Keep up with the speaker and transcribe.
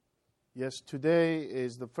Yes, today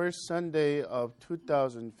is the first Sunday of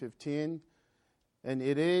 2015, and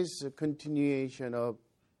it is a continuation of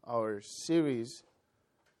our series,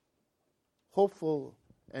 Hopeful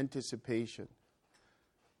Anticipation.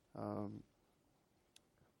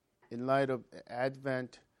 In light of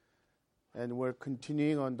Advent, and we're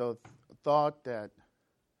continuing on the thought that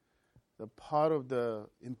the part of the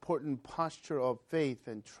important posture of faith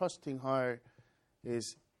and trusting heart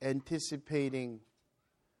is anticipating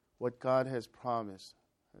what God has promised.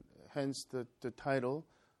 Hence the title,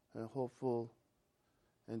 Hopeful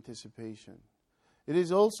Anticipation. It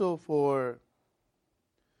is also for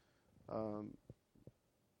the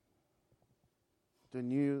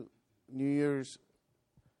New Year's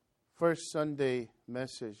first Sunday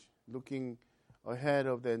message, looking ahead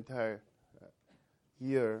of the entire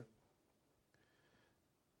year.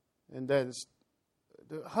 And that's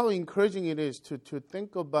how encouraging it is to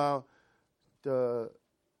think about the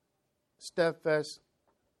steadfast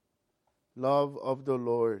love of the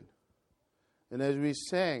Lord. And as we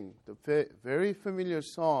sang the very familiar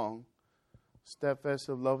song, steadfast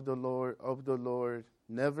love of the Lord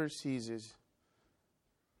never ceases.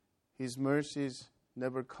 His mercies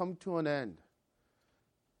never come to an end.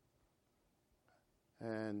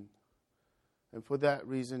 And for that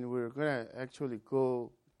reason, we're going to actually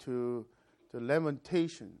go to the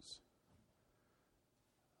Lamentations,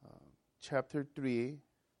 chapter 3,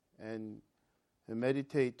 and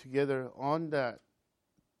meditate together on that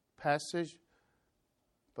passage.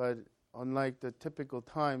 But unlike the typical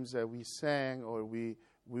times that we sang or we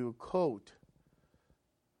will quote,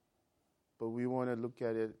 but we want to look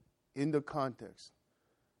at it in the context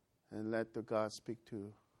and let the God speak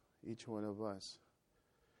to each one of us.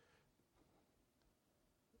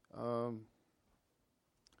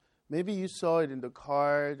 Maybe you saw it in the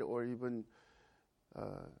card or even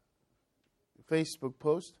Facebook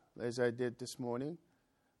post, as I did this morning.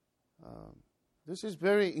 This is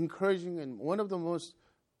very encouraging and one of the most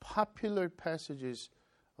popular passages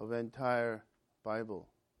of the entire Bible.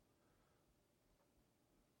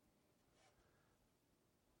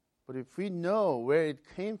 But if we know where it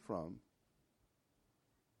came from,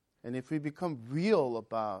 and if we become real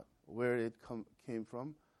about where it came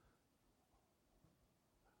from,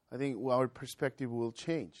 I think our perspective will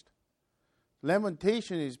change.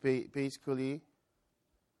 Lamentation is basically,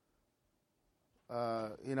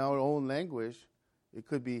 in our own language, it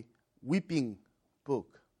could be weeping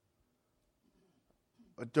book,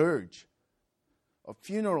 a dirge, a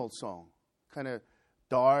funeral song, kind of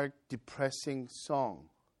dark, depressing song.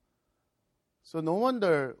 So no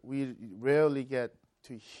wonder we rarely get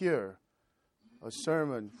to hear a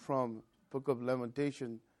sermon from Book of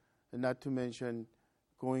Lamentation, and not to mention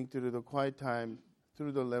going through the quiet time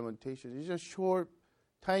through the Lamentation. It's a short,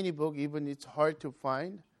 tiny book, even it's hard to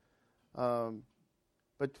find.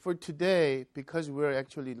 But for today, because we're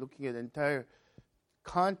actually looking at the entire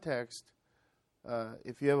context,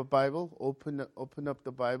 if you have a Bible, open up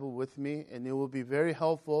the Bible with me, and it will be very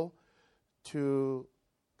helpful to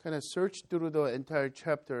kind of search through the entire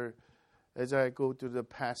chapter as I go through the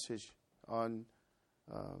passage on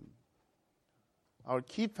our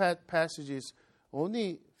key passages.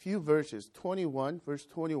 Only few verses, verse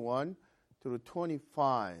 21 through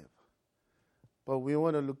 25. But we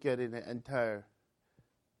want to look at it in the entire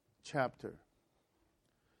chapter.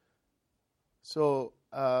 So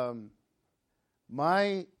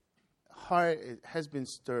my heart has been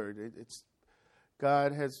stirred.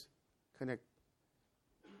 God has kind of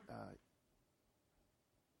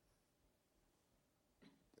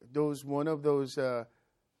one of those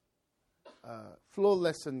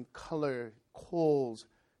fluorescent color coals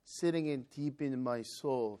sitting in deep in my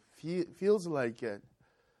soul. Feels like it.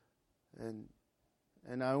 And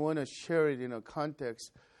I want to share it in a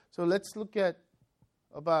context. So let's look at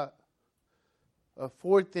about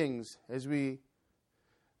 4 things as we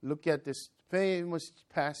look at this famous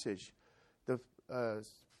passage. The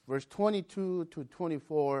verse 22 to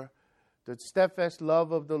 24, the steadfast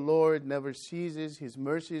love of the Lord never ceases. His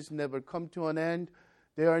mercies never come to an end.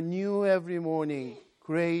 They are new every morning.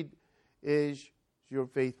 Great is your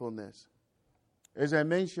faithfulness. As I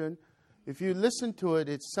mentioned, if you listen to it,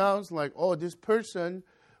 it sounds like, oh, this person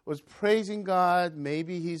was praising God.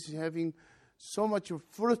 Maybe he's having so much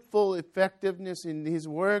fruitful effectiveness in his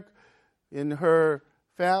work, in her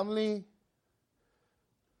family.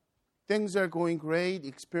 Things are going great,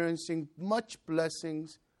 experiencing much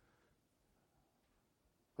blessings.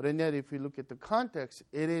 But yet, if we look at the context,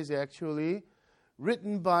 it is actually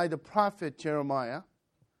written by the prophet Jeremiah,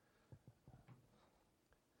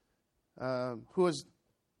 who was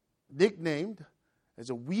nicknamed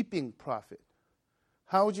as a weeping prophet.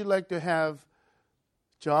 How would you like to have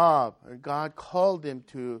job? And God called him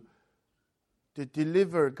to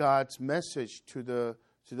deliver God's message to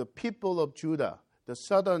the people of Judah, the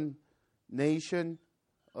southern nation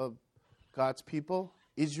of God's people.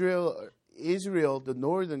 Israel, the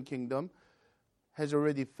northern kingdom, has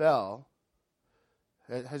already fallen,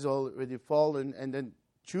 and then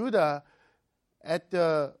Judah, at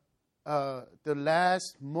the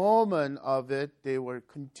last moment of it, they were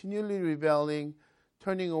continually rebelling,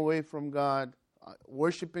 turning away from God,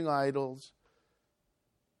 worshiping idols,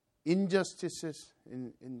 injustices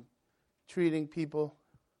in treating people.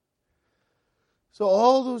 So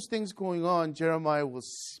all those things going on, Jeremiah will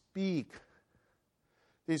speak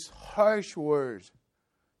these harsh words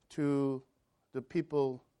to the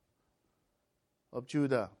people of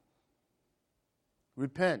Judah.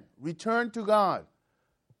 Repent. Return to God.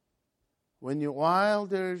 While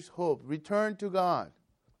there's hope, return to God.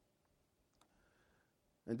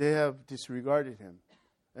 And they have disregarded him.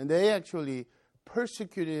 And they actually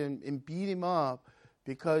persecuted him and beat him up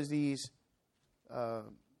because these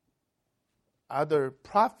other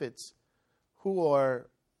prophets who are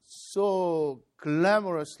so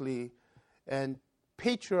glamorously and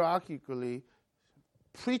patriarchally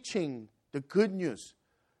preaching the good news.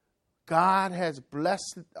 God has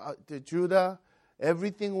blessed the Judah.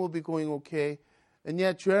 Everything will be going okay. And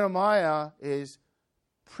yet Jeremiah is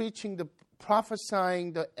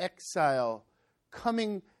prophesying the exile,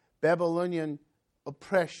 coming Babylonian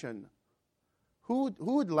oppression. Who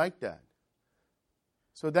would like that?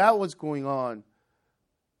 So that was going on.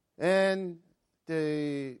 And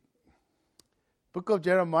the book of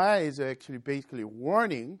Jeremiah is actually basically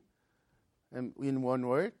warning, and in one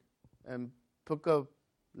word. And book of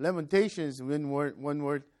Lamentations in one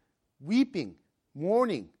word, weeping,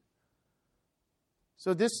 mourning.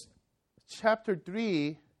 So this chapter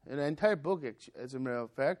 3, an entire book, as a matter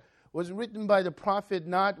of fact, was written by the prophet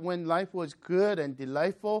not when life was good and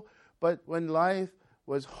delightful, but when life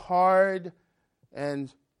was hard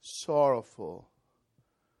and sorrowful.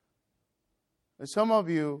 And some of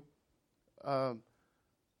you are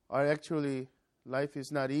actually, life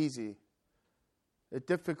is not easy. It's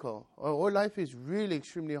difficult. Or life is really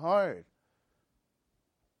extremely hard.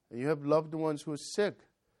 And you have loved ones who are sick.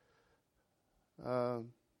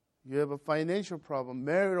 You have a financial problem,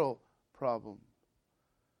 marital problem,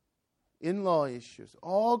 in-law issues,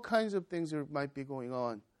 all kinds of things that might be going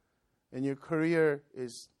on. And your career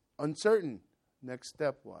is uncertain, next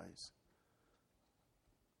step-wise.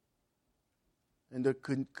 And the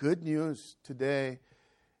good news today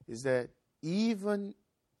is that even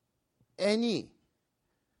any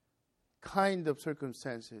kind of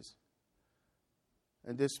circumstances,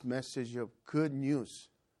 and this message of good news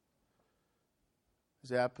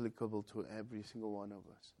is applicable to every single one of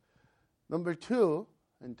us. Number 2,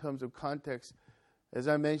 in terms of context, as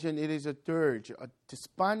I mentioned, it is a dirge, a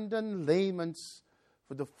despondent lament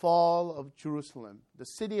for the fall of Jerusalem, the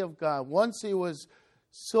city of God. Once it was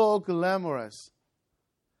so glamorous,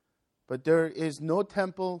 but there is no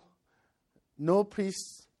temple, no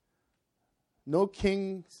priests, no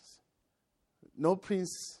kings, no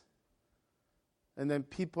prince, and then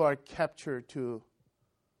people are captured to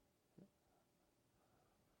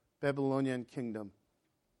Babylonian kingdom.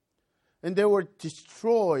 And they were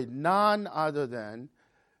destroyed, none other than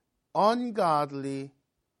ungodly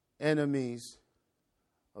enemies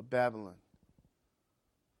of Babylon.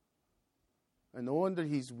 And no wonder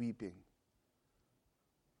he's weeping.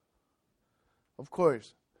 Of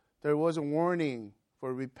course, there was a warning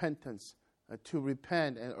for repentance, to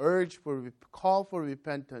repent and call for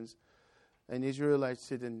repentance. And Israelites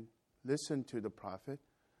didn't listen to the prophet.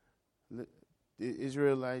 The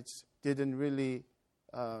Israelites didn't really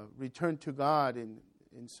return to God in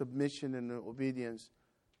submission and obedience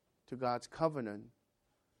to God's covenant.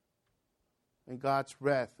 And God's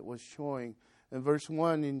wrath was showing. In verse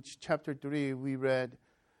 1 in chapter 3, we read,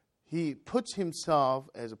 he puts himself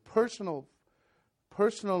as a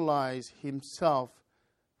personalize himself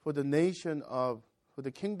for the for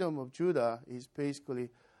the kingdom of Judah. Is basically,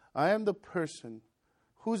 I am the person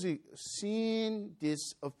who's seen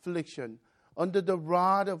this affliction under the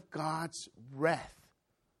rod of God's wrath.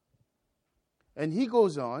 And he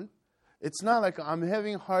goes on, it's not like I'm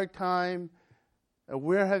having a hard time,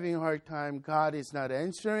 we're having a hard time, God is not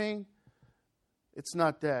answering. It's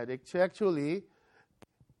not that. It's actually,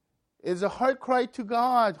 it's a heart cry to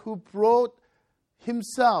God who brought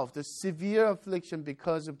himself the severe affliction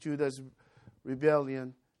because of Judah's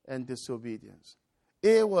rebellion and disobedience.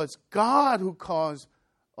 It was God who caused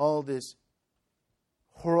all these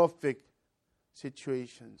horrific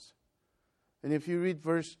situations. And if you read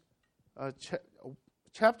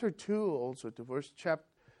chapter 2 also, to verse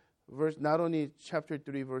not only chapter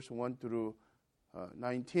 3, verse 1 through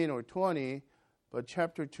 19 or 20, but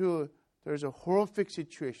chapter 2, there's a horrific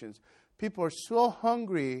situations. People are so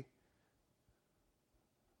hungry,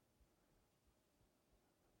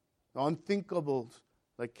 unthinkables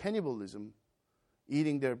like cannibalism,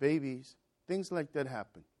 eating their babies, things like that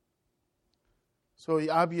happen. So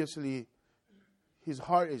obviously, his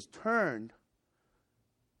heart is turned,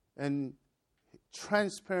 and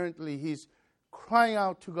transparently he's crying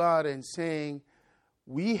out to God and saying,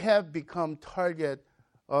 we have become target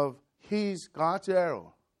of God's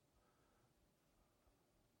arrow.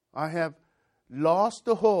 I have lost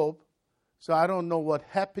the hope, so I don't know what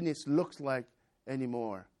happiness looks like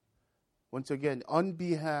anymore. Once again, on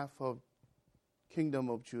behalf of Kingdom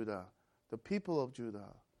of Judah, the people of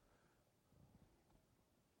Judah.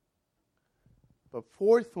 But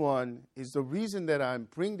fourth one is the reason that I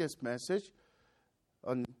bring this message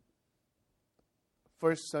on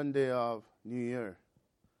first Sunday of New Year.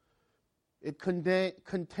 It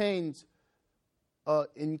contains an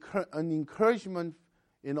encouragement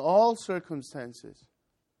in all circumstances.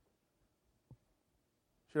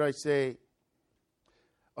 Should I say,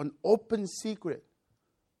 an open secret.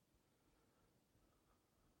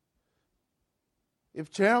 If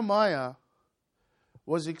Jeremiah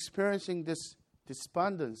was experiencing this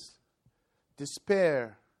despondence,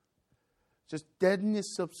 despair, just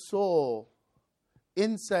deadness of soul,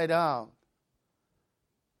 inside out,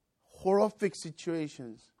 horrific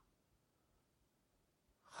situations,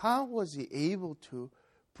 how was he able to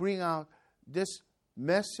bring out this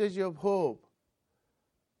message of hope?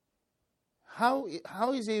 How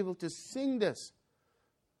is he able to sing this,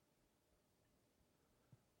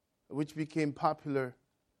 which became popular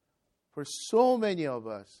for so many of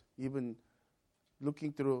us, even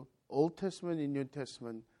looking through Old Testament and New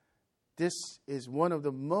Testament? This is one of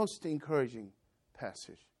the most encouraging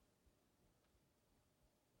passages.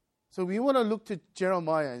 So we want to look to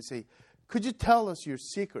Jeremiah and say, could you tell us your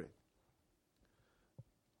secret?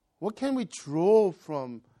 What can we draw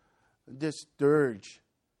from this dirge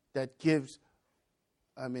that gives,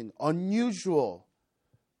 unusual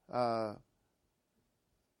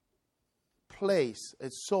place, a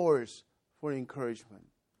source for encouragement?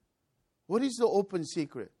 What is the open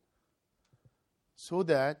secret? So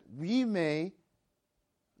that we may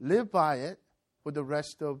live by it for the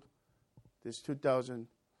rest of this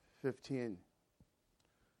 2015.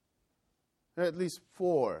 There are at least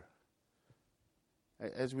 4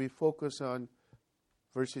 as we focus on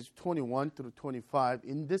verses 21 through 25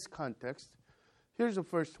 in this context. Here's the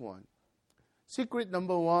first one. Secret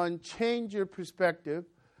number 1, change your perspective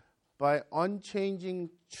by unchanging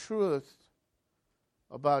truth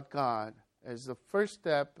about God as the first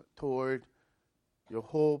step toward your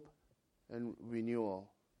hope and renewal.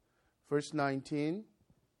 Verse 19,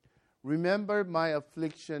 remember my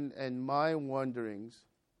affliction and my wanderings,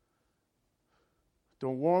 the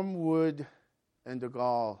wormwood and the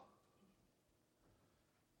gall.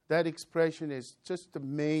 That expression is just to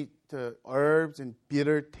make the herbs and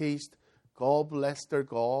bitter taste, gallbladder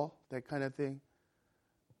gall, that kind of thing.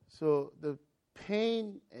 So the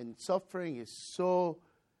pain and suffering is so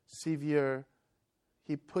severe.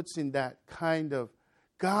 He puts in that kind of,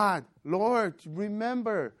 God, Lord,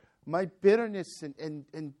 remember my bitterness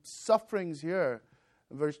and sufferings here.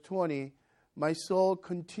 Verse 20, my soul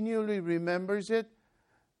continually remembers it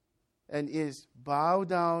and is bowed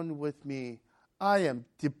down with me. I am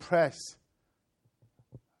depressed.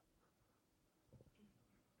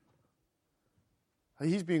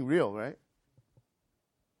 He's being real, right?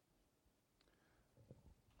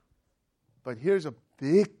 But here's a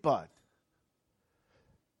big but.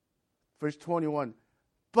 Verse 21,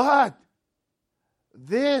 but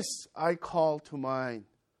this I call to mind,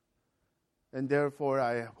 and therefore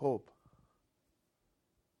I have hope.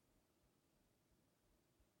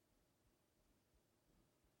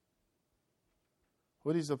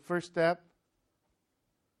 What is the first step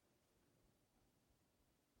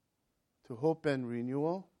to hope and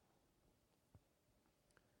renewal?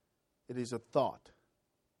 It is a thought,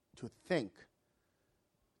 to think,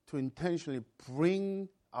 to intentionally bring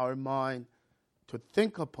our mind to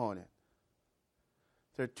think upon it.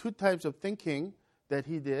 There are 2 types of thinking that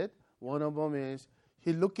he did. One of them is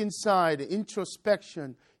he looked inside,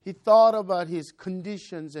 introspection. He thought about his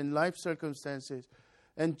conditions and life circumstances.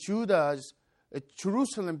 And Judah's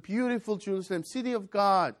Jerusalem, beautiful Jerusalem, city of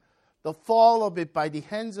God, the fall of it by the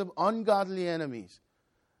hands of ungodly enemies,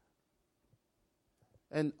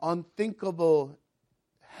 and unthinkable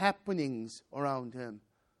happenings around him.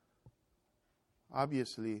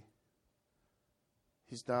 Obviously,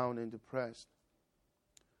 he's down and depressed.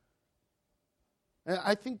 And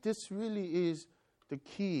I think this really is the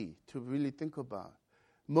key to really think about.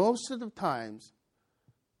 Most of the times,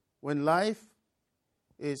 when life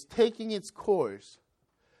is taking its course,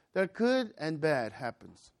 there good and bad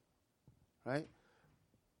happens, right?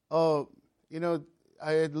 Oh,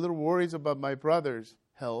 I had little worries about my brother's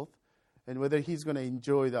health and whether he's going to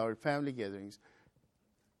enjoy our family gatherings.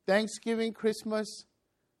 Thanksgiving, Christmas,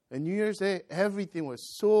 and New Year's Day, everything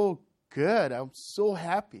was so good. I'm so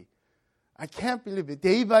happy. I can't believe it.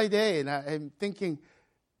 Day by day, and I'm thinking,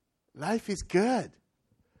 life is good.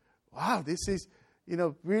 Wow, this is,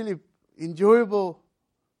 really enjoyable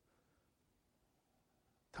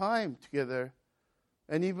time together.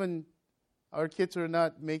 And even our kids are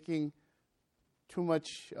not making too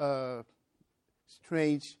much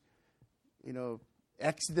strange,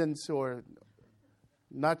 accidents or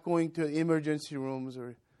not going to emergency rooms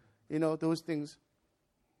or, those things.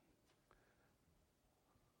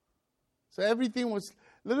 So everything was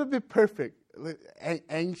a little bit perfect.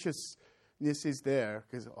 Anxiousness is there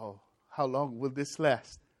because, how long will this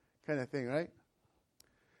last? Kind of thing, right?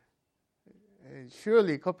 And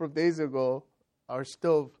surely a couple of days ago, our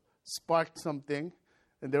stove sparked something,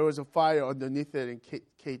 and there was a fire underneath it, and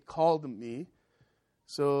Kate called me.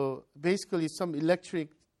 So basically some electric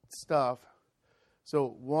stuff.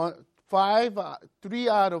 So 3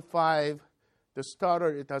 out of 5, the starter,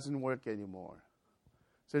 it doesn't work anymore.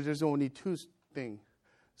 So there's only 2 things.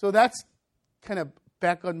 So that's kind of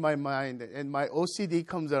back on my mind, and my OCD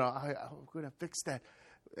comes around. I'm going to fix that.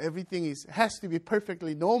 Everything has to be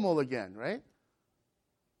perfectly normal again, right?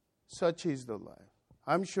 Such is the life.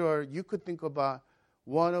 I'm sure you could think about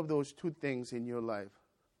one of those 2 things in your life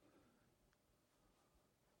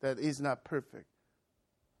that is not perfect.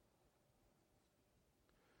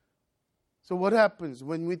 So what happens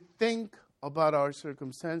when we think about our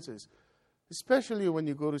circumstances, especially when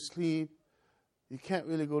you go to sleep? You can't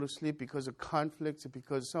really go to sleep because of conflicts,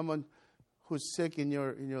 because someone who's sick in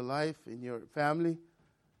your life, in your family,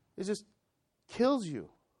 it just kills you.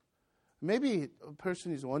 Maybe a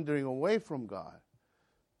person is wandering away from God,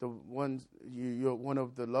 you're one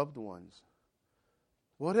of the loved ones.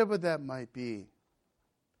 Whatever that might be.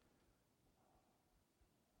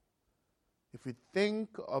 If we think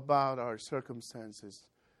about our circumstances,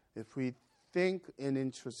 if we think in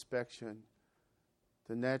introspection,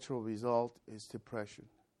 the natural result is depression.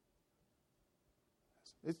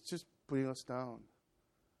 It's just putting us down.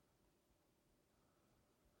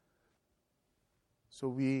 So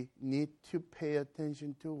we need to pay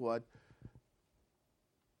attention to what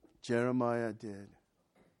Jeremiah did.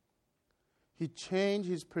 He changed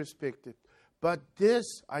his perspective. But this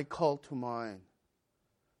I call to mind.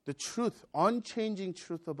 The truth, unchanging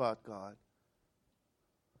truth about God.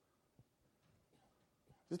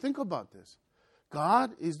 So think about this.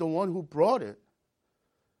 God is the one who brought it.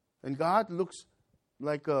 And God looks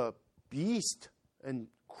like a beast and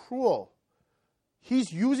cruel.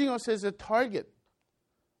 He's using us as a target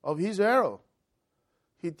of his arrow.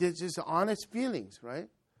 He did his honest feelings, right?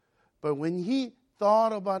 But when he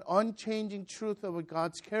thought about unchanging truth of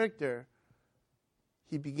God's character,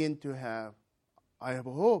 he began to have, I have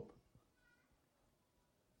a hope.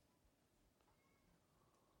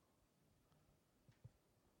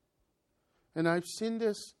 And I've seen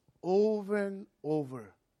this over and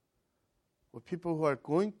over with people who are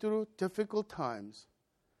going through difficult times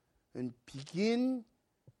and begin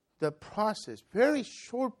the process, very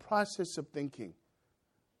short process of thinking,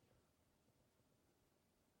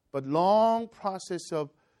 but long process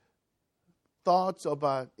of thoughts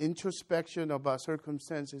about introspection, about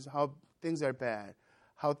circumstances, how things are bad,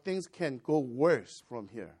 how things can go worse from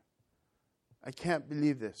here. I can't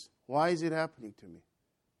believe this. Why is it happening to me?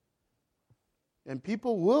 And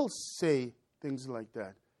people will say things like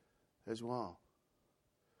that as well.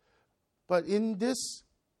 But in this,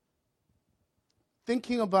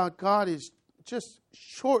 thinking about God is just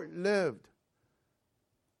short-lived.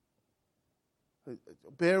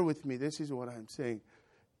 Bear with me. This is what I'm saying.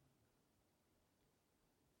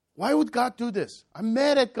 Why would God do this? I'm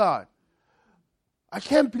mad at God. I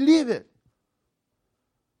can't believe it.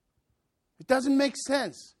 It doesn't make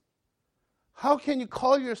sense. How can you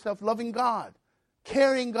call yourself loving God,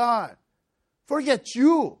 caring God? Forget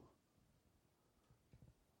you.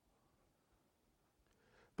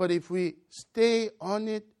 But if we stay on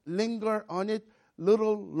it, linger on it a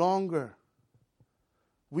little longer,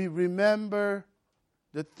 we remember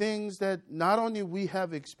the things that not only we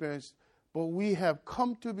have experienced, but we have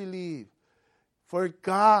come to believe. For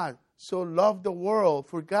God so loved the world,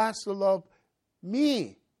 for God so loved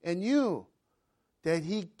me and you, that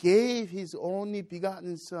he gave his only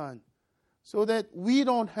begotten Son, so that we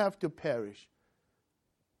don't have to perish,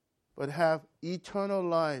 but have eternal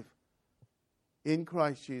life in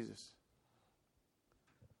Christ Jesus.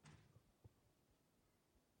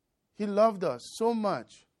 He loved us so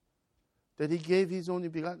much that He gave His only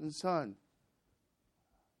begotten Son.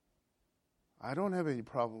 I don't have any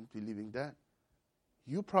problem believing that.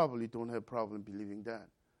 You probably don't have a problem believing that.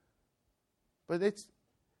 But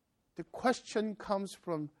the question comes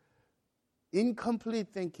from incomplete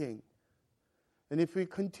thinking. And if we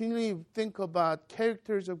continually think about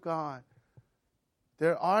characters of God,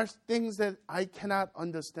 there are things that I cannot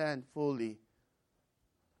understand fully.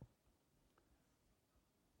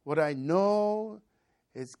 What I know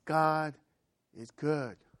is God is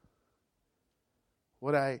good.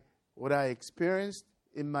 What I experienced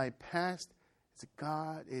in my past is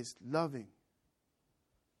God is loving.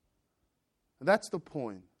 And that's the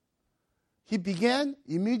point. He began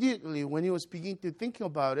immediately when he was beginning to think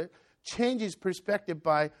about it, change his perspective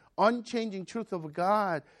by unchanging truth of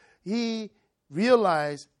God. He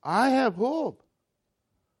realized, I have hope.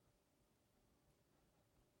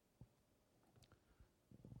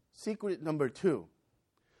 Secret number 2.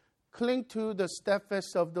 Cling to the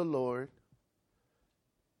steadfast of the Lord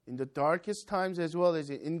in the darkest times as well as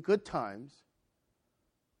in good times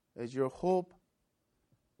as your hope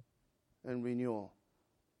and renewal.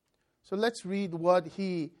 So let's read what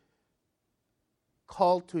he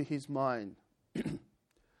called to his mind.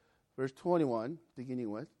 Verse 21, beginning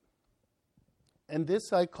with. And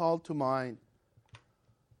this I call to mind.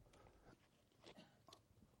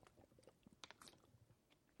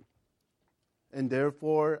 And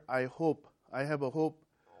therefore I have a hope.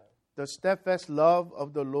 The steadfast love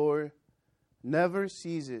of the Lord never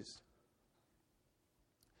ceases.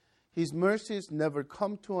 His mercies never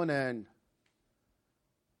come to an end.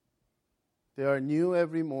 They are new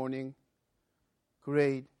every morning.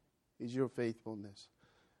 Great is your faithfulness.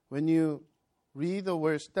 When you read the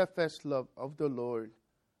word steadfast love of the Lord,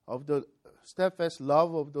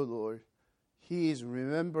 He is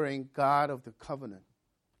remembering God of the covenant.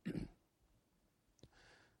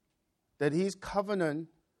 That His covenant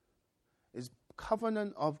is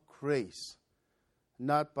covenant of grace,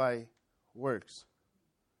 not by works.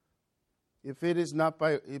 If it is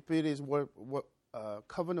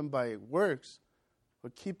covenant by works, or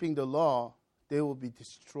keeping the law, they will be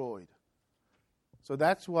destroyed. So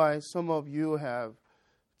that's why some of you have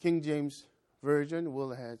King James Version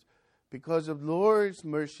will have, because of Lord's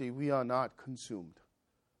mercy we are not consumed.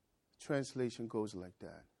 Translation goes like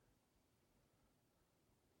that.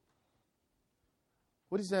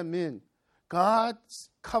 What does that mean? God's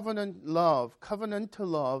covenantal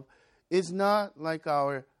love is not like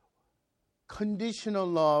our conditional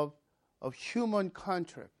love of human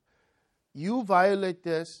contract. You violate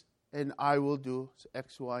this and I will do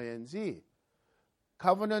X, Y, and Z.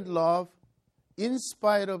 Covenant love, in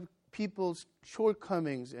spite of people's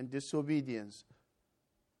shortcomings and disobedience,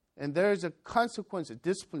 and there is a consequence of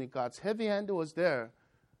discipline. God's heavy hand was there.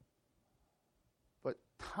 But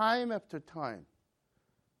time after time,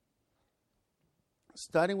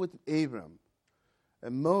 starting with Abram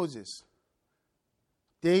and Moses,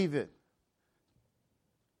 David,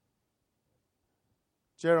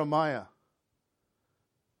 Jeremiah,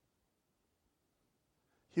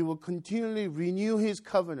 He will continually renew His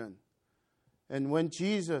covenant. And when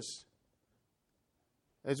Jesus,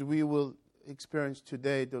 as we will experience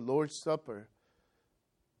today, the Lord's Supper,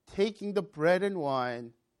 taking the bread and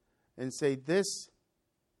wine and say, the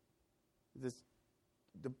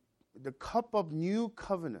cup of new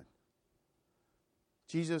covenant,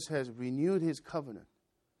 Jesus has renewed His covenant,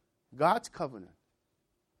 God's covenant.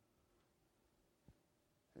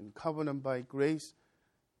 And covenant by grace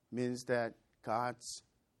means that God's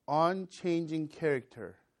unchanging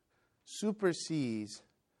character supersedes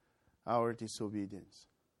our disobedience.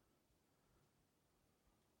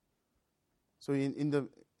 So in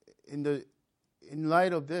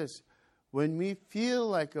light of this, when we feel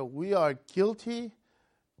like we are guilty,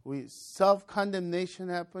 self-condemnation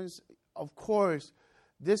happens, of course,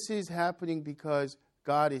 this is happening because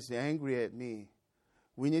God is angry at me.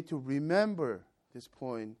 We need to remember this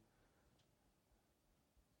point,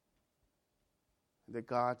 that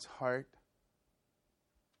God's heart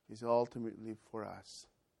is ultimately for us.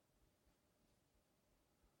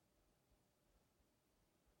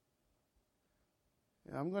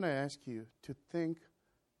 And I'm going to ask you to think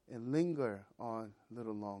and linger on a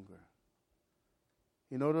little longer.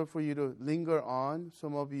 In order for you to linger on,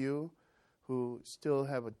 some of you who still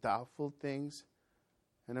have doubtful things,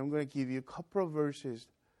 and I'm going to give you a couple of verses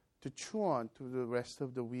to chew on through the rest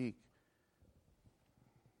of the week.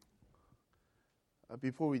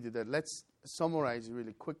 Before we do that, let's summarize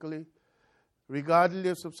really quickly.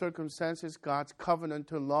 Regardless of circumstances, God's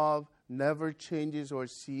covenantal love never changes or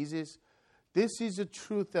ceases. This is a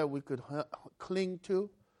truth that we could cling to.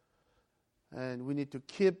 And we need to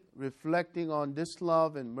keep reflecting on this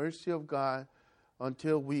love and mercy of God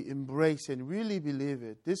until we embrace and really believe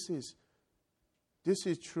it. This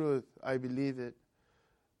is truth. I believe it.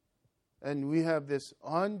 And we have this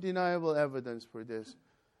undeniable evidence for this.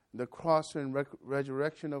 The cross and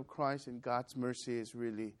resurrection of Christ and God's mercy is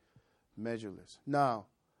really measureless. Now,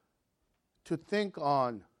 to think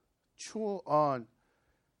on, chew on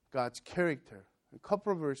God's character. A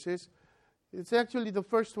couple of verses. It's actually the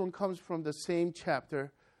first one comes from the same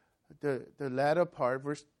chapter, the latter part,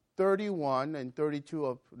 verse 31 and 32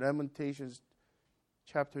 of Lamentations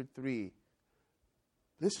chapter 3.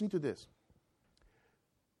 Listen to this.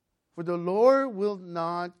 For the Lord will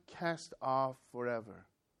not cast off forever,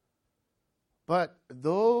 but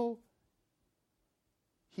though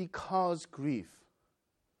he cause grief,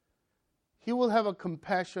 he will have a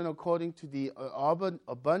compassion according to the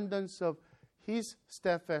abundance of his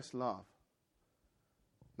steadfast love.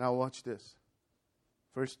 Now watch this.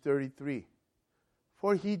 Verse 33.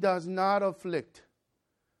 For he does not afflict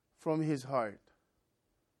from his heart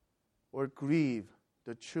or grieve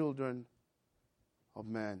the children of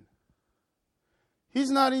man. He's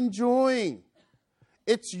not enjoying.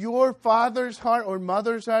 It's your father's heart or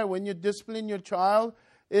mother's heart when you discipline your child.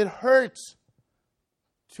 It hurts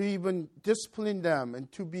to even discipline them and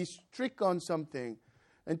to be strict on something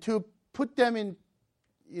and to put them in,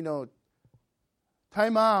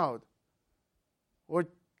 time out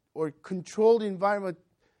or controlled environment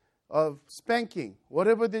of spanking,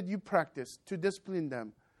 whatever that you practice, to discipline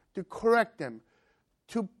them, to correct them,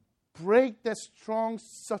 to break that strong,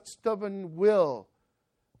 such stubborn will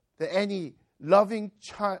that any loving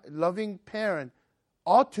parent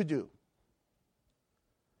ought to do.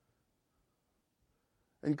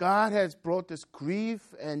 And God has brought this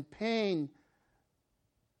grief and pain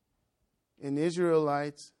in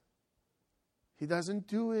Israelites. He doesn't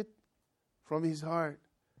do it from his heart.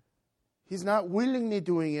 He's not willingly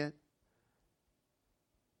doing it.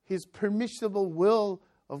 His permissible will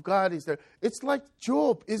of God is there. It's like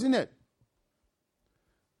Job, isn't it?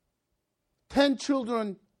 10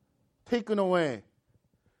 children taken away.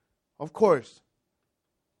 Of course,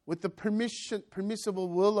 with the permissible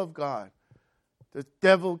will of God, the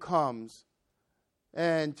devil comes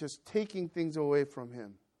and just taking things away from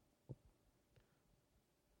him.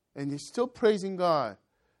 And he's still praising God.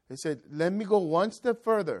 He said, let me go one step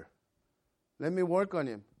further. Let me work on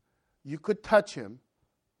him. You could touch him,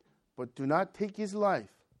 but do not take his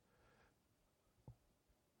life.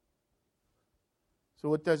 So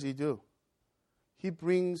what does he do? He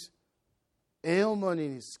brings ailment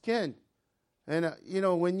in his skin. And,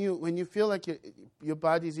 when you feel like your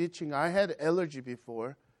body's itching, I had allergy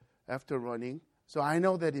before after running. So I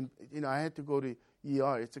know that, I had to go to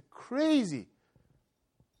ER. It's crazy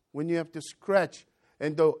when you have to scratch.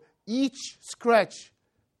 And though each scratch,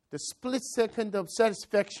 the split second of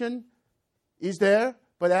satisfaction is there.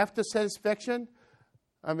 But after satisfaction,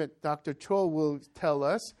 Dr. Cho will tell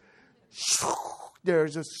us,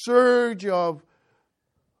 there's a surge of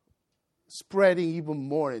spreading even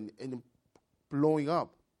more and blowing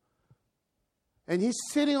up. And he's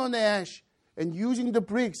sitting on the ash and using the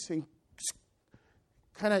bricks and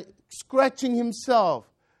kind of scratching himself.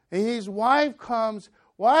 And his wife comes,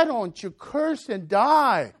 why don't you curse and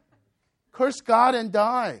die? Curse God and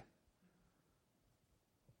die.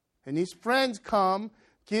 And his friends come,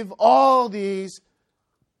 give all these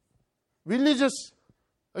religious,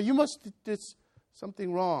 you must did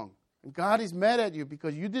something wrong. And God is mad at you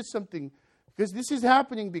because you did something. Because this is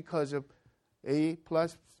happening because of A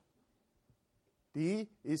plus B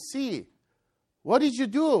is C. What did you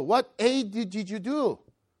do? What A did you do?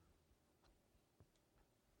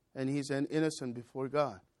 And he's an innocent before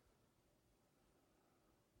God.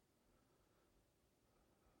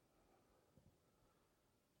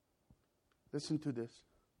 Listen to this.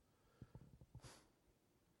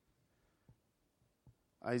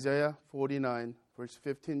 Isaiah 49, verse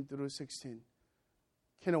 15 through 16.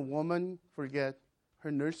 Can a woman forget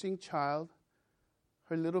her nursing child,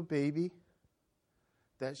 her little baby,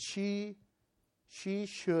 that she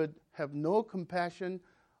should have no compassion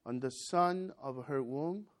on the son of her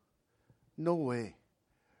womb? No way.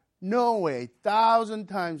 No way. 1,000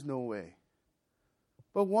 times no way.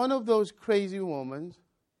 But one of those crazy women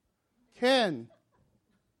can.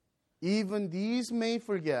 Even these may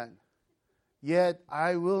forget, yet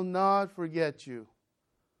I will not forget you.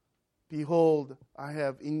 Behold, I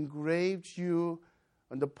have engraved you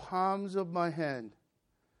on the palms of my hand.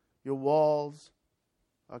 Your walls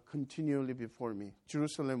continually before me.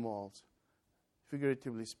 Jerusalem walls,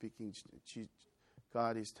 figuratively speaking,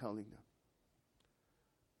 God is telling them.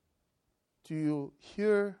 Do you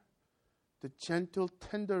hear the gentle,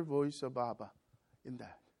 tender voice of Abba in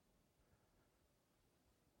that?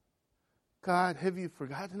 God, have you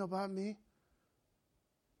forgotten about me?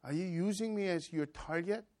 Are you using me as your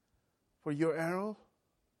target for your arrow?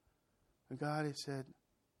 And God has said,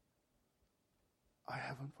 I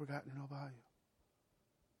haven't forgotten about you.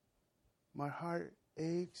 My heart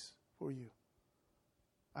aches for you.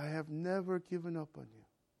 I have never given up on you.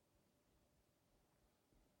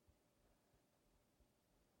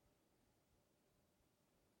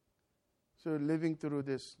 So living through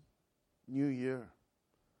this new year,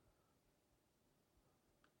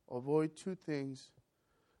 avoid two things.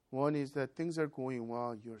 One is that things are going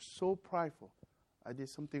well. You're so prideful. I did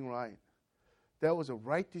something right. That was a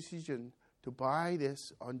right decision to buy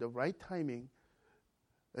this on the right timing.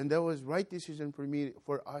 And that was right decision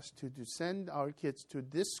for us to send our kids to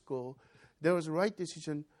this school. That was a right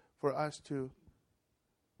decision for us to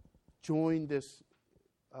join this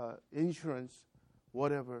insurance,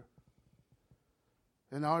 whatever.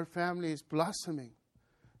 And our family is blossoming.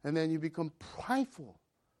 And then you become prideful.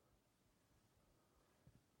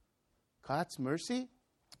 God's mercy,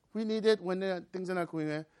 we need it when things are not going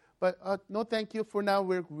well. But no thank you. For now,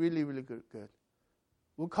 we're really, really good.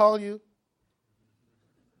 We'll call you.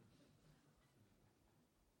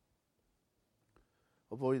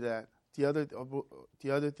 Avoid that.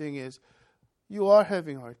 The other thing is, you are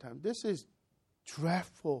having a hard time. This is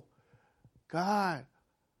dreadful. God,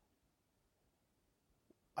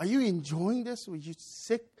 are you enjoying this? Are you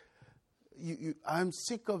sick? I'm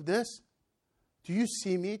sick of this. Do you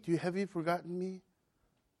see me? Have you forgotten me?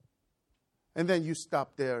 And then you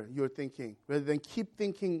stop there. You're thinking, rather than keep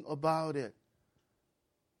thinking about it.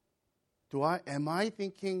 Am I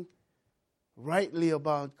thinking rightly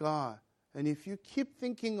about God? And if you keep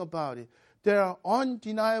thinking about it, there are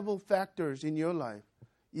undeniable factors in your life,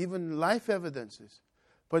 even life evidences.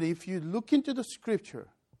 But if you look into the Scripture,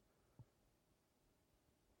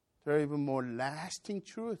 there are even more lasting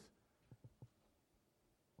truth.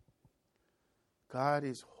 God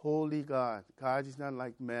is holy God. God is not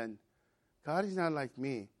like men. God is not like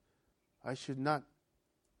me. I should not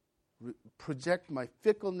project my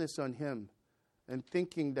fickleness on Him and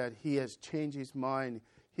thinking that He has changed His mind.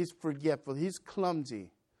 He's forgetful. He's clumsy.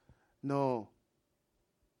 No.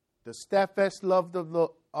 The steadfast love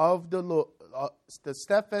of the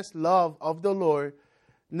Lord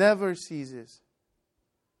never ceases.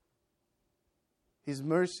 His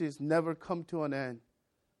mercies never come to an end.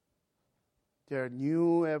 They are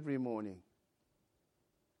new every morning.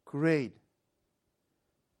 Great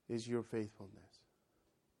is your faithfulness.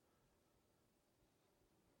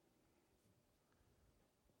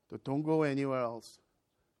 So don't go anywhere else.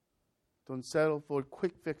 Don't settle for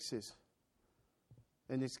quick fixes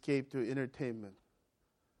and escape to entertainment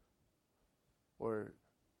or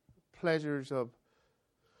pleasures of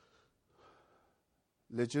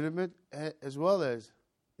legitimate as well as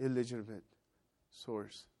illegitimate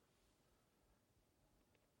source.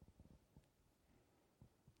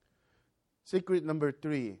 Secret number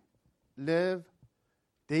 3, live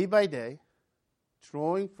day by day,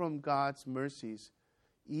 drawing from God's mercies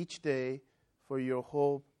each day for your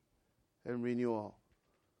hope and renewal.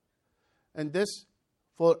 And this,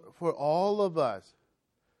 for all of us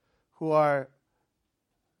who are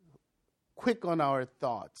quick on our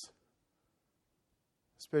thoughts,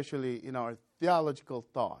 especially in our theological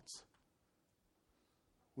thoughts,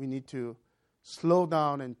 we need to slow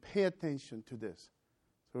down and pay attention to this.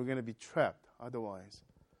 So we're going to be trapped otherwise.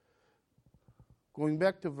 Going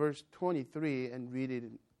back to verse 23 and read it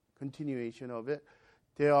in continuation of it.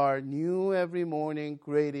 They are new every morning.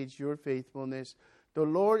 Great is your faithfulness. The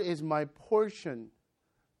Lord is my portion,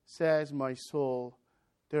 says my soul.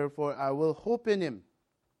 Therefore I will hope in Him.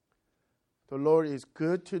 The Lord is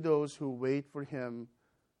good to those who wait for Him,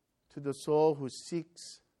 to the soul who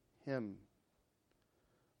seeks Him.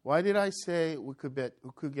 Why did I say we could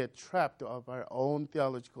get trapped of our own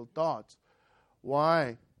theological thoughts?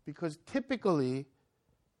 Why? Because typically,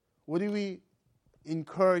 what do we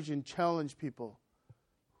encourage and challenge people?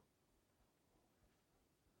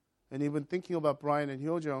 And even thinking about Brian and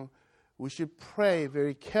Hyojung, we should pray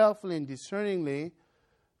very carefully and discerningly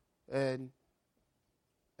and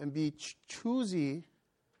be choosy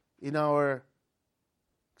in our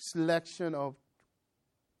selection of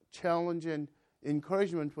challenge and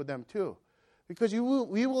encouragement for them too. Because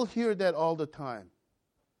we will hear that all the time.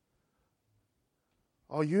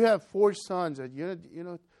 Oh, you have 4 sons, and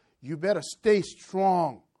you better stay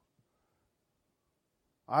strong.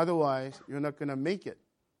 Otherwise, you're not going to make it.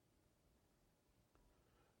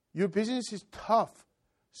 Your business is tough.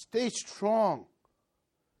 Stay strong.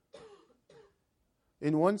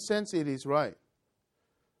 In one sense, it is right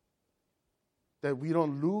that we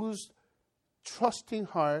don't lose trusting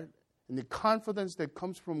heart and the confidence that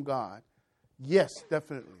comes from God. Yes,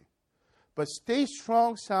 definitely. But stay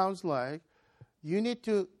strong sounds like you need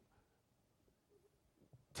to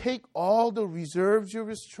take all the reserves of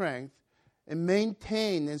your strength and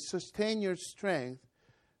maintain and sustain your strength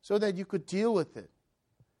so that you could deal with it.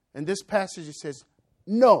 And this passage it says,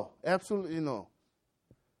 no, absolutely no.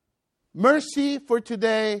 Mercy for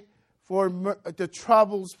today, for the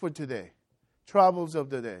troubles for today. Troubles of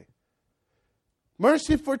the day.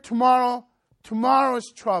 Mercy for tomorrow,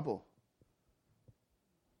 tomorrow's trouble.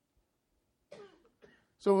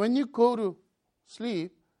 So when you go to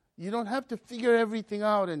sleep, you don't have to figure everything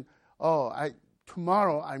out and,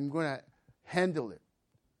 tomorrow I'm going to handle it.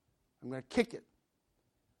 I'm going to kick it.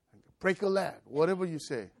 I'm going to break a leg, whatever you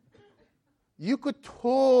say. You could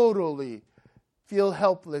totally feel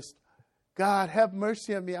helpless. God, have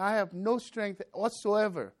mercy on me. I have no strength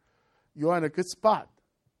whatsoever. You're in a good spot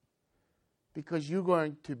because you're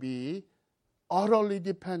going to be utterly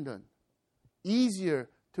dependent. Easier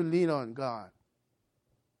to lean on God.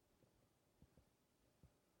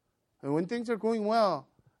 And when things are going well,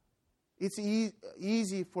 it's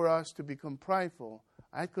easy for us to become prideful.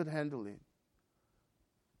 I could handle it.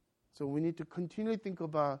 So we need to continually think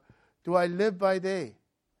about, do I live by day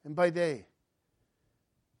and by day?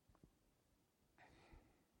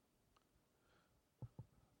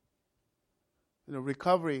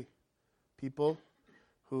 Recovery people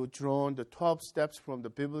who drawn the 12 steps from the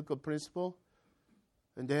biblical principle,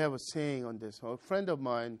 and they have a saying on this. A friend of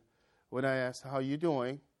mine, when I asked, how you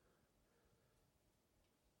doing?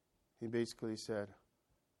 He basically said,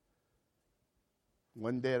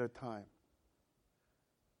 one day at a time.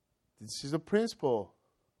 This is a principle.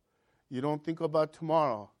 You don't think about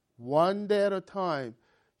tomorrow. One day at a time,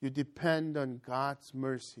 you depend on God's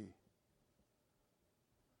mercy.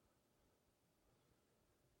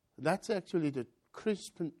 That's actually the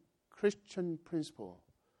Christian principle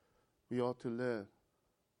we ought to live.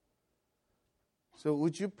 So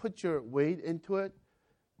would you put your weight into it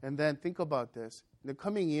and then think about this? In the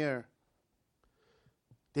coming year,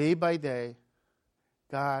 day by day,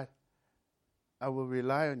 God, I will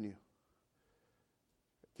rely on you.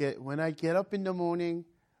 When I get up in the morning,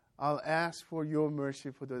 I'll ask for your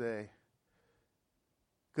mercy for the day.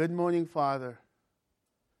 Good morning, Father.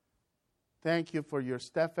 Thank you for your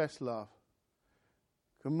steadfast love.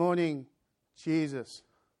 Good morning, Jesus.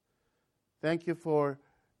 Thank you for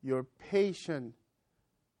your patient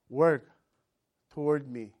work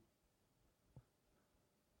toward me.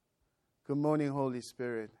 Good morning, Holy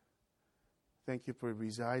Spirit. Thank you for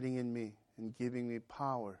residing in me and giving me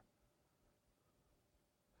power.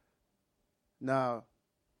 Now,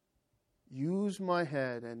 use my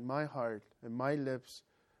head and my heart and my lips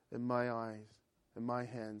and my eyes and my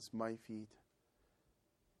hands, my feet.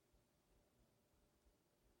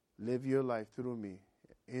 Live your life through me,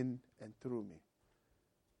 in and through me.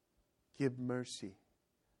 Give mercy.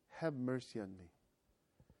 Have mercy on me.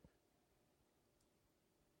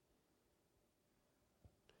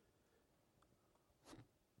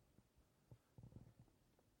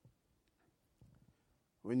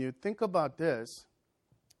 When you think about this,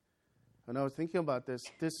 when I was thinking about this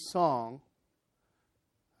song,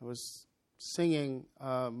 I was singing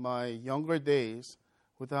my younger days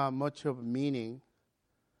without much of a meaning,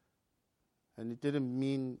 and it didn't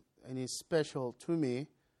mean any special to me.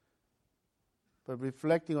 But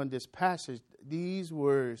reflecting on this passage, these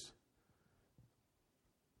words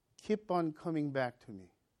keep on coming back to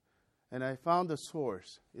me. And I found the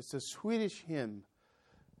source. It's a Swedish hymn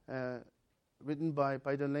written by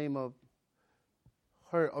the name of,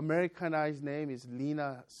 her Americanized name is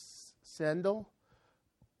Lina Sandel.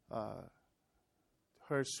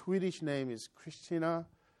 Her Swedish name is Christina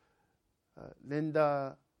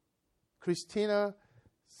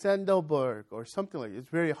Sandelberg or something like that. It's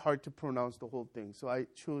very hard to pronounce the whole thing, so I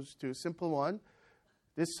choose to simple one.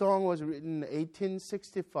 This song was written in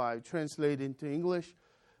 1865, translated into English,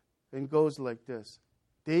 and goes like this.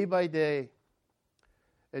 Day by day,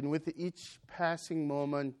 and with each passing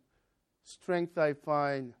moment, strength I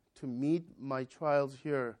find to meet my trials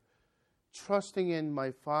here, trusting in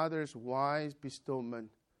my Father's wise bestowment.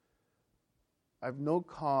 I've no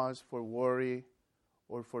cause for worry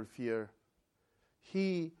or for fear.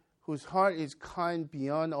 He whose heart is kind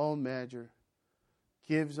beyond all measure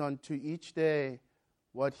gives unto each day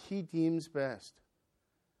what he deems best,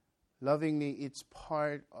 loving me its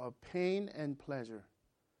part of pain and pleasure.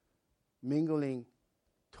 mingling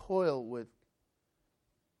toil with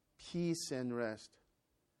peace and rest.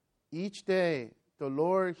 Each day, the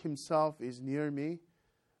Lord Himself is near me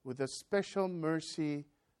with a special mercy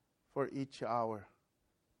for each hour.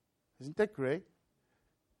 Isn't that great?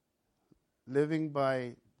 Living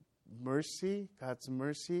by mercy, God's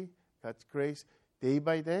grace, day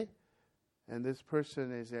by day. And this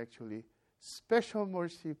person is actually special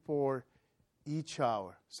mercy for each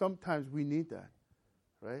hour. Sometimes we need that,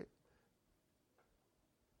 right?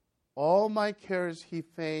 All my cares He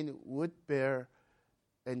fain would bear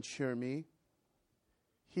and cheer me.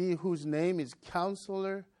 He whose name is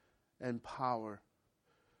Counselor and Power.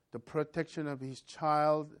 The protection of His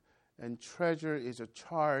child and treasure is a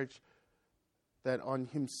charge that on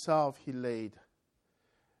Himself He laid.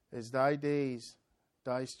 As thy days,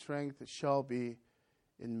 thy strength shall be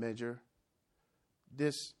in measure.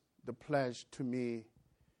 This the pledge to me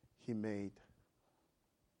He made.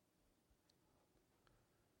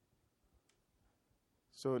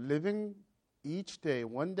 So living each day,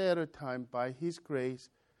 one day at a time, by His grace,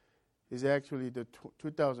 is actually the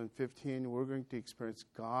 2015. We're going to experience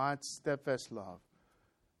God's steadfast love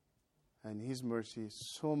and His mercy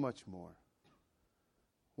so much more.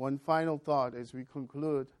 One final thought as we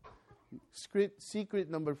conclude. Secret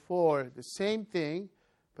number 4, the same thing,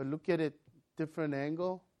 but look at it different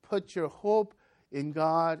angle. Put your hope in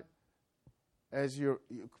God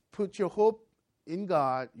put your hope in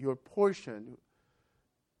God, your portion,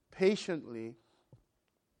 patiently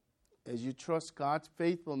as you trust God's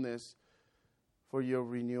faithfulness for your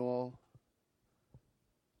renewal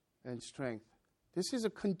and strength. This is a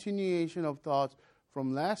continuation of thoughts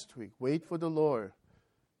from last week. Wait for the Lord.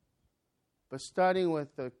 But starting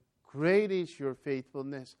with the great is your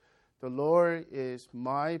faithfulness. The Lord is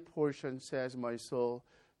my portion, says my soul.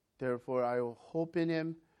 Therefore I will hope in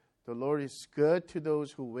Him. The Lord is good to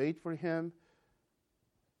those who wait for Him,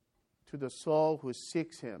 to the soul who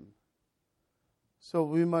seeks Him. So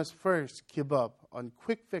we must first give up on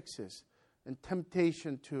quick fixes and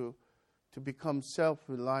temptation to become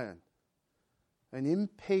self-reliant and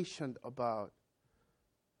impatient about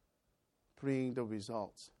bringing the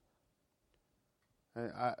results.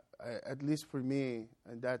 And at least for me,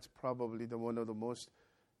 and that's probably one of the most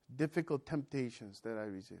difficult temptations that I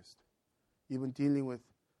resist. Even dealing with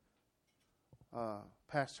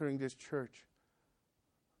pastoring this church,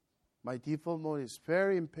 my default mode is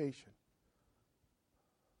very impatient.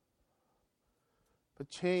 But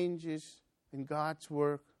changes in God's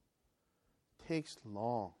work takes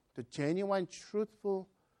long. The genuine, truthful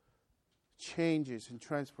changes and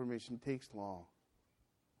transformation takes long.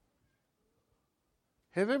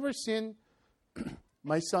 Have you ever seen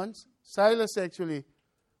my sons? Silas actually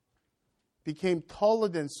became taller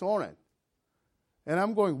than Soren. And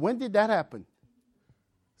I'm going, when did that happen?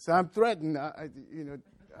 So I'm threatened.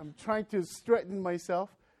 I'm trying to straighten myself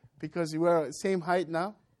because we're the same height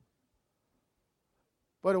now.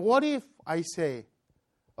 But what if I say,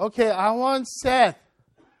 okay, I want Seth.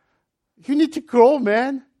 You need to grow,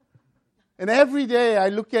 man. And every day I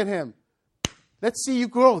look at him. Let's see your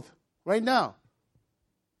growth right now.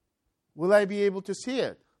 Will I be able to see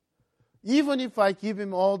it? Even if I give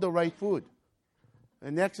him all the right food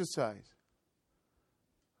and exercise.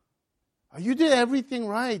 You did everything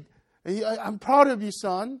right. I'm proud of you,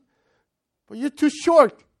 son. But you're too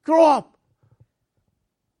short. Grow up.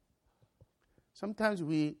 Sometimes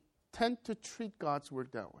we tend to treat God's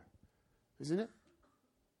work that way. Isn't it?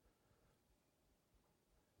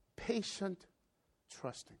 Patient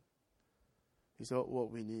trusting is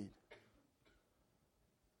what we need.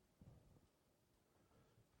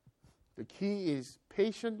 The key is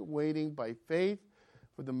patient waiting by faith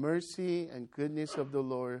for the mercy and goodness of the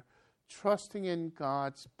Lord, trusting in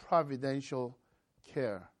God's providential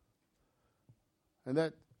care. And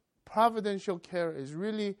that providential care is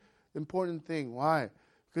really important thing. Why?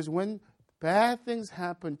 Because when bad things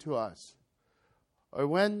happen to us, or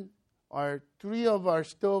when 3 of our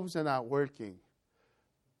stoves are not working,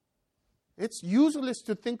 it's useless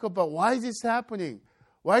to think about why is this happening?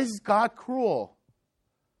 Why is God cruel?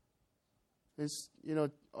 It's,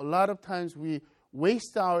 a lot of times we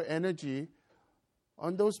waste our energy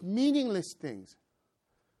on those meaningless things.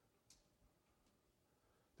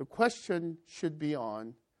 The question should be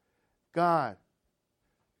on, God,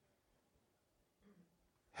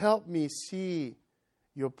 help me see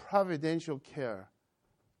your providential care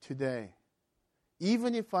today,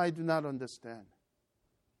 even if I do not understand.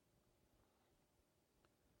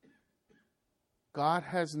 God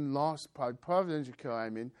hasn't lost providential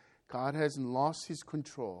care, God hasn't lost His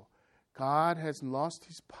control. God hasn't lost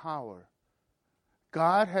His power.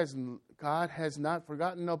 God has not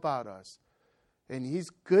forgotten about us. And His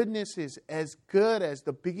goodness is as good as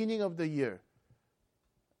the beginning of the year,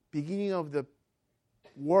 beginning of the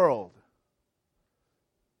world,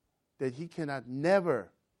 that He cannot never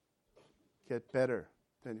get better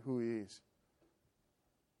than who He is.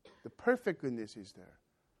 The perfect goodness is there.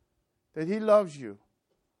 That He loves you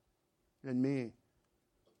and me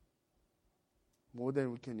more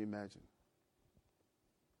than we can imagine.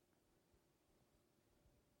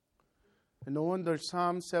 And no wonder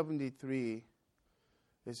Psalm 73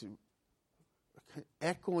 is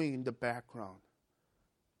echoing in the background.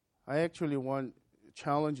 I actually want to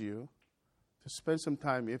challenge you to spend some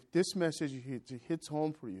time, if this message hits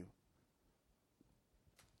home for you,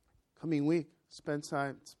 coming week, spend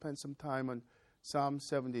some time on Psalm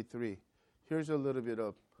 73. Here's a little bit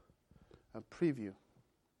of a preview.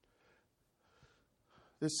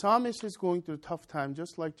 The psalmist is going through a tough time,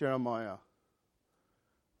 just like Jeremiah.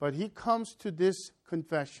 But he comes to this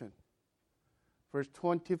confession. Verse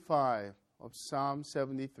 25 of Psalm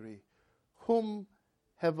 73. Whom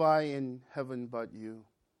have I in heaven but you?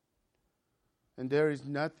 And there is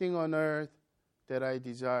nothing on earth that I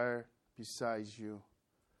desire besides you.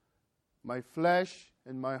 My flesh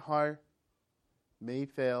and my heart may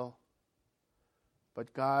fail,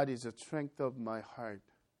 but God is the strength of my heart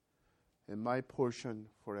and my portion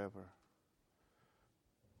forever.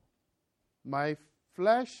 My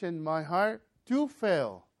flesh and my heart do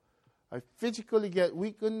fail. I physically get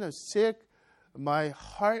weakened or sick. My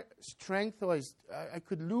heart strength, I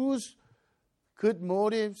could lose good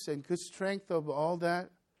motives and good strength of all that.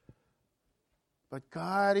 But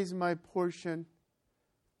God is my portion,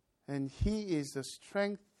 and He is the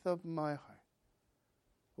strength of my heart.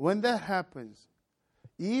 When that happens,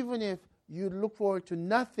 even if you look forward to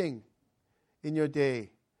nothing in your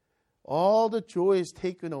day, all the joy is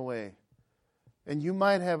taken away. And you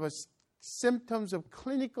might have symptoms of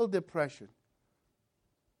clinical depression.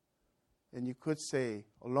 And you could say,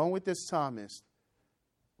 along with the psalmist,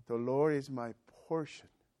 the Lord is my portion.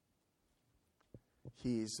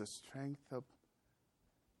 He is the strength of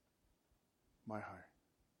my heart.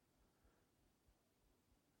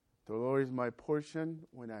 The Lord is my portion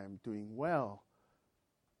when I am doing well,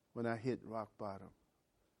 when I hit rock bottom.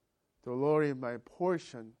 The Lord is my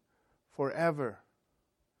portion forever.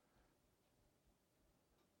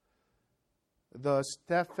 The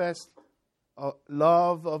steadfast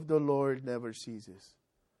love of the Lord never ceases.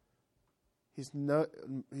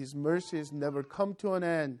 His mercies never come to an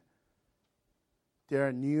end. They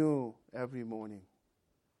are new every morning.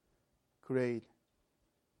 Great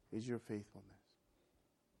is your faithfulness.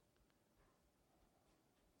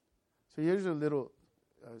 So here's a little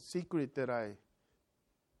secret that I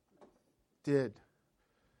did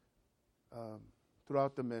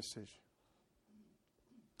throughout the message.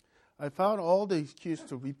 I found all the excuses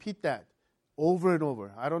to repeat that over and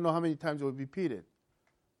over. I don't know how many times I will repeat it.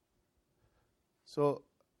 So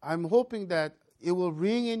I'm hoping that it will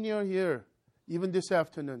ring in your ear even this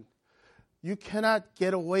afternoon. You cannot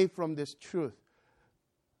get away from this truth.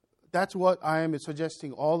 That's what I am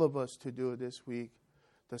suggesting all of us to do this week.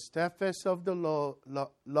 The steadfast of the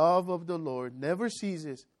love of the Lord never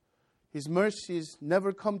ceases. His mercies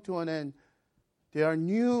never come to an end. They are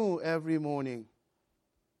new every morning.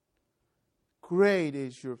 Great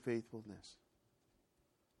is your faithfulness.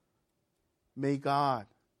 May God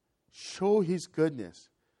show His goodness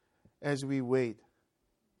as we wait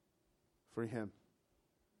for Him.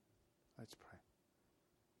 Let's pray.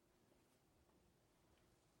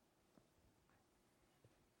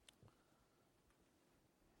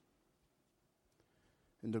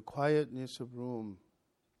 In the quietness of room,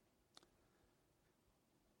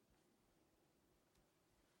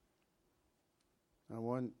 I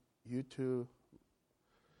want you to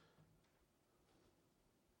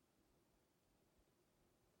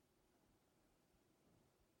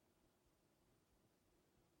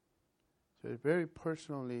very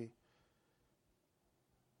personally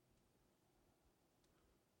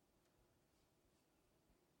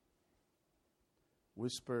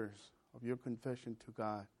whispers of your confession to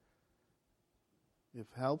God. If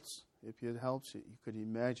it helps, you could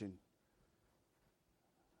imagine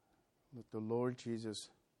with the Lord Jesus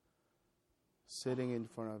sitting in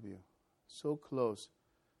front of you, so close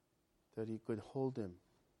that He could hold Him.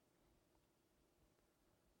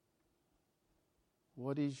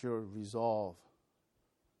 What is your resolve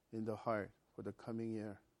in the heart for the coming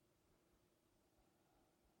year?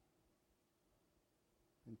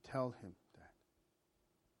 And tell Him that.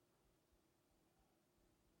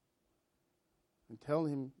 And tell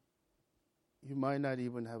Him you might not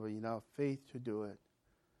even have enough faith to do it.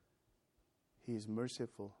 He is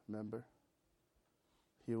merciful, remember?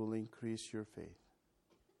 He will increase your faith.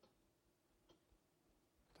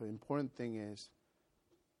 The important thing is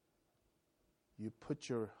you put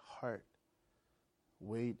your heart,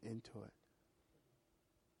 weight into it.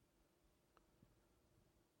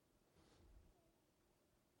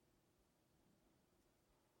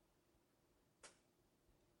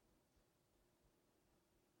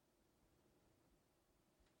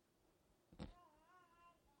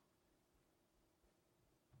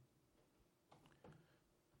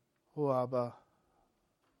 Oh, Abba,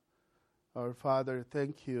 our Father,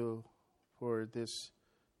 thank you for this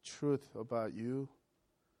truth about you,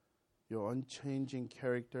 your unchanging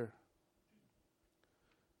character.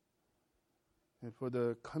 And for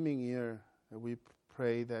the coming year, we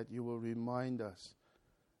pray that you will remind us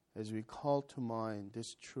as we call to mind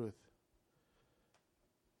this truth.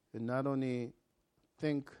 And not only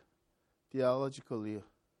think theologically,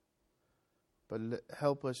 but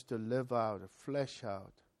help us to live out, flesh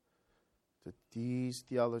out these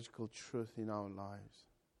theological truths in our lives.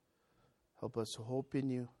 Help us to hope in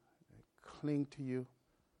you, cling to you,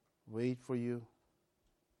 wait for you.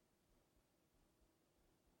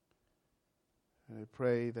 And I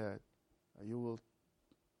pray that you will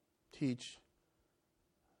teach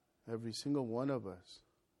every single one of us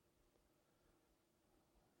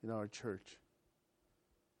in our church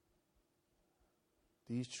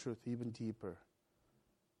these truths even deeper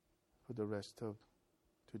for the rest of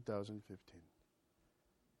 2015.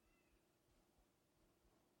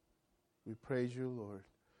 We praise you, Lord,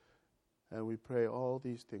 and we pray all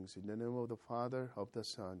these things in the name of the Father, of the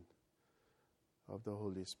Son, of the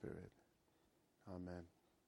Holy Spirit. Amen.